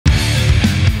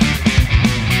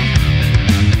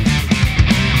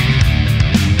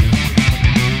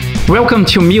Welcome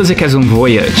to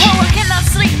Musicesunvoyage.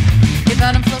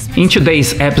 In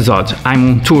today's episode,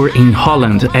 I'm on tour in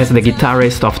Holland as the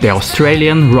guitarist of the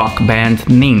Australian rock band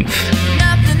Nymph.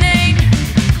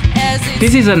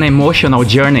 This is an emotional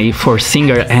journey for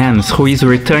singer Ams, who is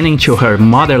returning to her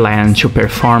motherland to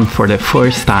perform for the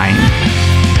first time.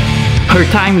 Her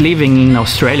time living in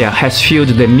Australia has fueled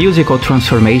the musical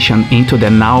transformation into the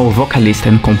now vocalist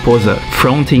and composer,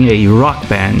 fronting a rock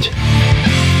band.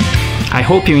 I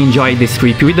hope you enjoy this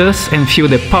trip with us and feel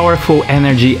the powerful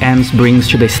energy Ams brings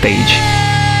to the stage.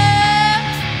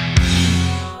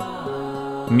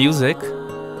 Music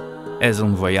as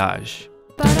un voyage.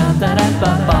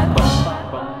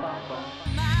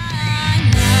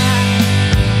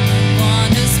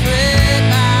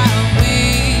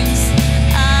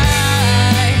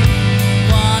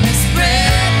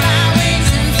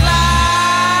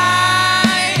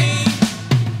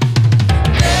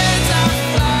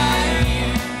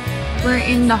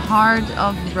 In the heart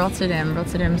of Rotterdam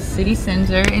city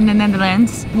center in the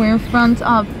Netherlands. We're in front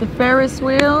of the Ferris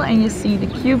wheel and you see the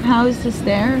cube houses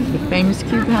there, the famous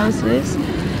cube houses.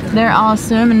 They're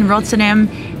awesome, and Rotterdam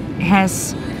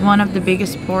has one of the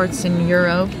biggest ports in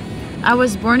Europe. I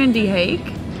was born in The Hague,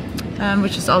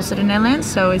 which is also the Netherlands,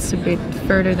 so it's a bit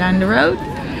further down the road.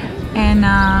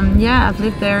 And yeah, I've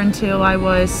lived there until I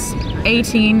was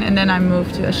 18 and then I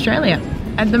moved to Australia.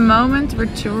 At the moment we're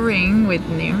touring with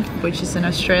Nymph, which is an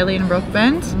Australian rock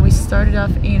band. We started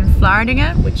off in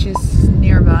Vlaardingen, which is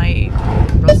nearby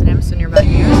Rotterdam, so nearby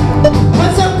here.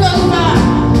 What's up,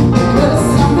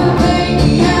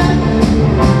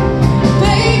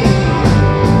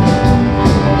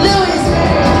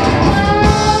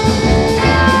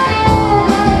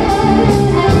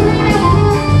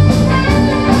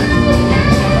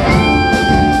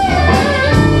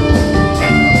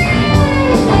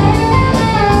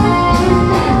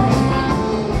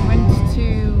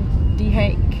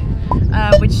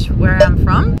 where I'm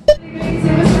from.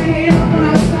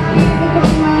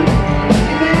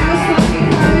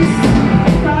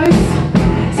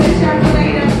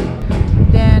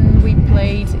 Then we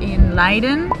played in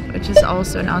Leiden, which is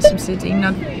also an awesome city,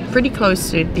 not pretty close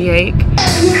to The Hague.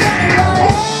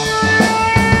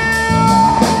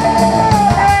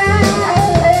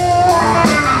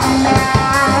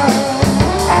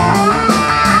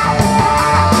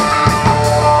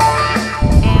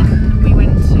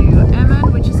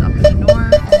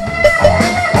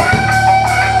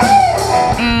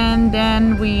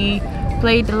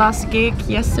 Played the last gig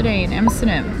yesterday in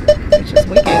Amsterdam, which is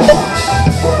wicked.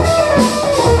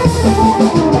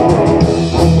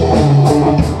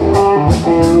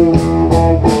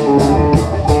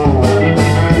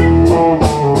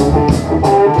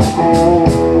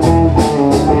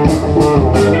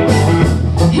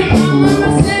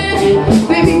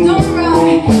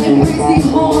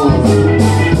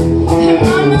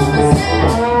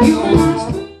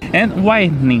 And why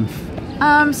Nymph?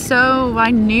 So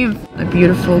why Nymph? A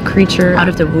beautiful creature out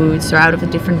of the woods or out of a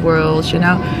different world, you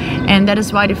know? And that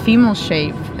is why the female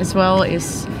shape as well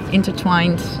is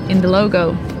intertwined in the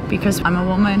logo, because I'm a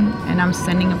woman and I'm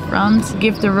standing up front.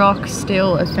 Give the rock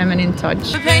still a feminine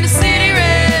touch. Paint the city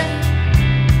red.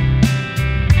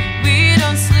 We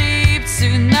don't sleep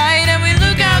tonight and we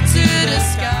look out to the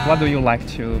sky. What do you like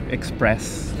to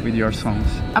express with your songs?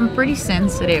 I'm pretty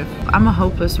sensitive. I'm a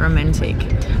hopeless romantic,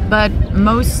 but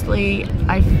mostly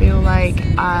I feel like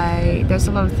there's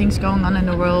a lot of things going on in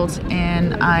the world,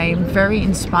 and I'm very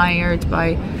inspired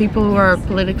by people who are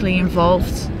politically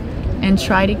involved and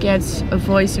try to get a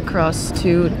voice across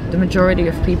to the majority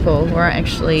of people who are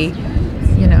actually,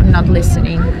 you know, not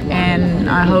listening. And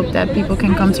I hope that people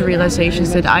can come to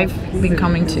realizations that I've been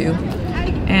coming to.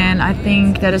 And I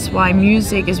think that is why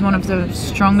music is one of the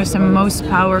strongest and most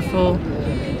powerful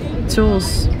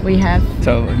tools we have.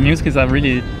 So music is a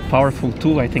really powerful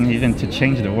tool, I think, even to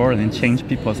change the world and change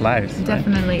people's lives.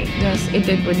 Definitely, right? Yes, it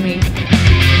did with me.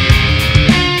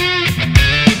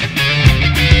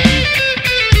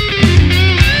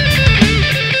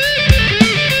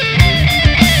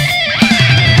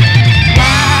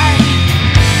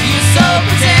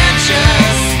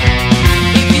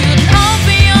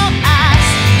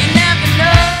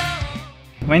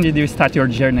 When did you start your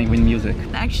journey with music?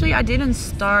 Actually, I didn't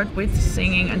start with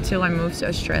singing until I moved to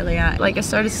Australia. Like, I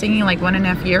started singing like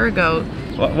 1.5 years ago.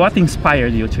 What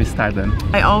inspired you to start then?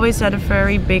 I always had a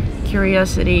very big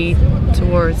curiosity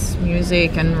towards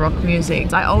music and rock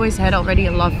music. I always had already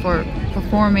a love for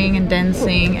performing and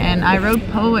dancing, and I wrote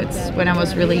poets when I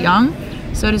was really young.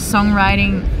 So the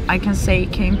songwriting, I can say,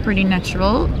 came pretty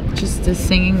natural. Just the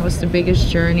singing was the biggest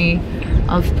journey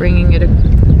of bringing it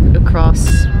across.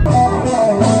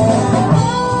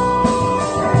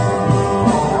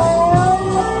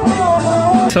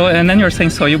 So, and then you're saying,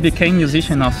 so you became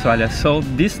musician in Australia. So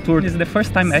this tour is the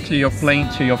first time actually you're playing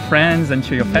to your friends and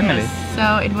to your family. Yes.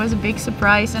 So it was a big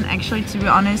surprise, and actually, to be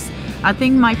honest, I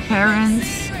think my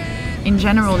parents, in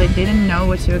general, they didn't know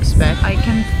what to expect. I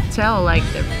can tell, like,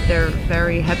 they're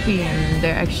very happy and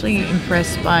they're actually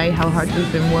impressed by how hard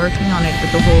we've been working on it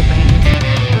with the whole band.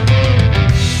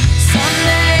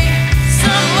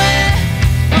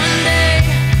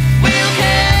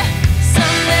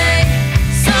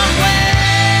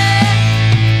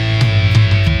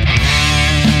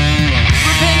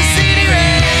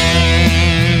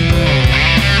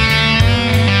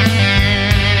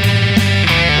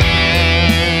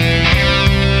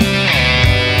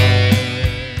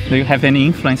 Do you have any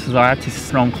influences or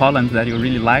artists from Holland that you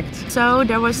really liked? So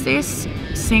there was this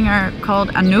singer called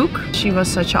Anouk. She was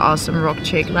such an awesome rock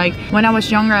chick. Like, when I was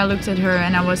younger, I looked at her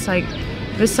and I was like,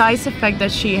 besides the fact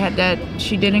that she had that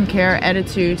she didn't care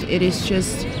attitude, it is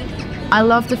just, I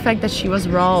love the fact that she was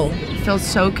raw. It felt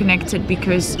so connected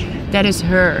because that is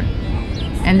her.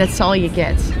 And that's all you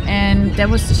get. And that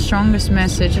was the strongest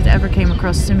message that ever came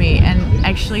across to me. And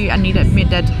actually, I need to admit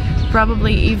that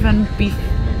probably even before,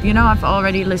 you know, I've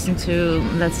already listened to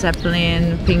Led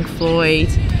Zeppelin, Pink Floyd,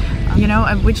 you know,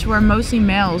 which were mostly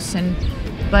males,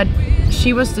 but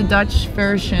she was the Dutch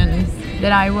version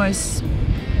that I was,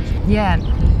 yeah,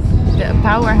 the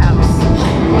powerhouse.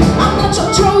 I'm not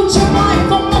your Trojan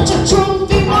wife, I'm not your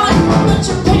trophy wife, I'm not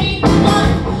your pain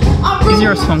wife. Is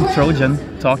your song Trojan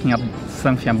talking about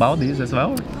something about this as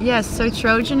well? Yes, so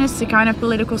Trojan is the kind of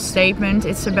political statement.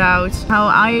 It's about how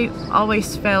I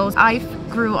always felt. I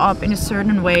grew up in a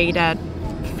certain way that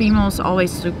females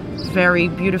always look very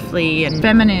beautifully and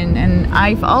feminine, and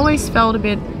I've always felt a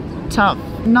bit tough.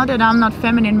 Not that I'm not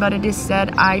feminine, but it is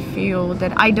that I feel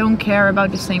that I don't care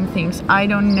about the same things. I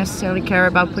don't necessarily care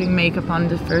about putting makeup on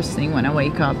the first thing when I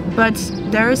wake up. But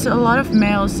there is a lot of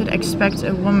males that expect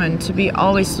a woman to be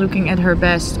always looking at her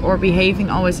best or behaving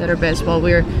always at her best, while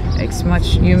we're as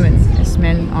much human as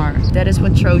men are. That is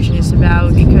what Trojan is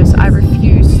about, because I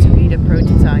refuse to be the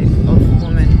prototype of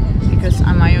woman, because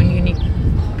I'm my own unique,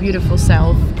 beautiful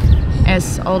self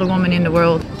as all the women in the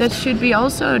world. That should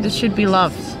be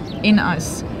loved in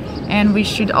us, and we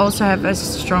should also have as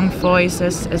strong voice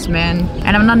as men.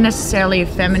 And I'm not necessarily a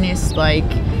feminist,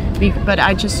 but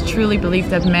I just truly believe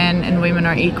that men and women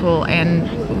are equal, and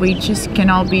we just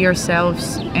can all be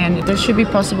ourselves, and that should be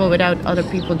possible without other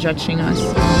people judging us.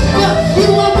 Fuck you,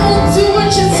 I won't do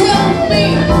what you tell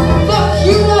me. Fuck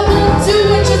you, I won't do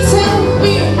what you tell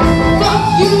me. Fuck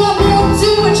you, I won't do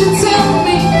what you tell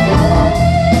me.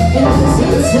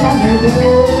 It's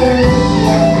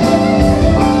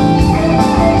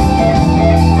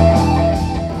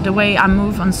the way I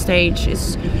move on stage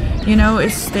is, you know,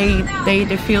 it's they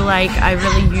feel like I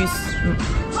really use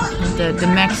the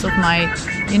max of my,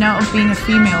 you know, of being a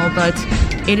female, but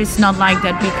it is not like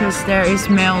that, because there is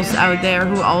males out there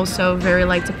who also very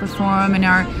like to perform and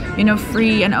are, you know,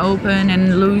 free and open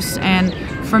and loose. And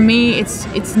for me,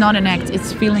 it's not an act,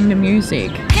 it's feeling the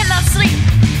music. Cannot sleep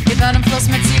if I don't floss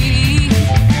my teeth.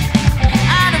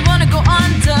 I don't wanna go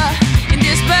under in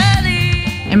this belly.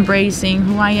 Embracing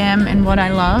who I am and what I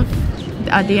love.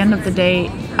 At the end of the day,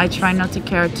 I try not to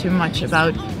care too much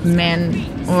about men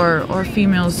or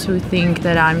females who think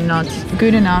that I'm not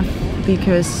good enough,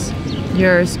 because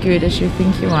you're as good as you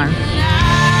think you are.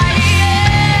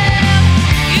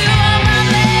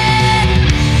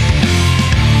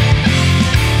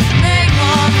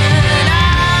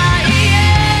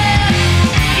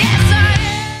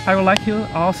 I would like you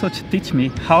also to teach me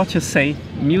how to say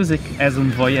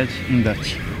musicesunvoyage in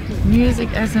Dutch.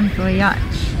 Musicesunvoyage.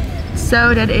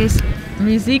 So that is,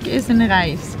 muziek is een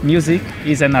reis. Music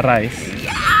is an reis.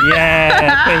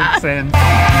 Yeah, thanks. And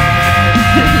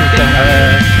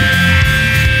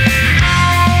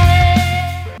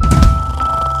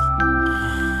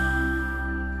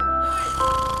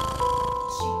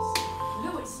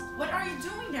Louis, what are you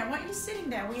doing there? Why are you sitting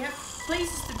there? We have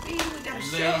places to be. We got a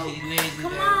show. Lazy.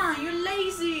 Come on, you're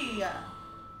lazy.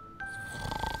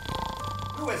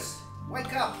 Louis,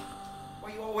 wake up. Why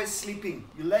are you always sleeping?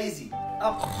 You're lazy.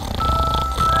 Up.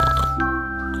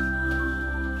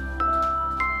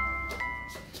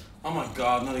 Oh my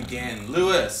god, not again.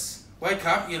 Louis, wake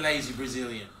up, you lazy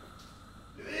Brazilian.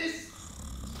 Louis?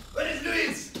 What is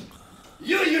Louis?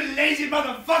 You lazy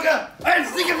motherfucker! I'm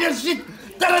sick of your shit!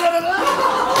 Da -da -da -da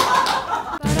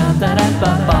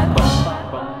 -da.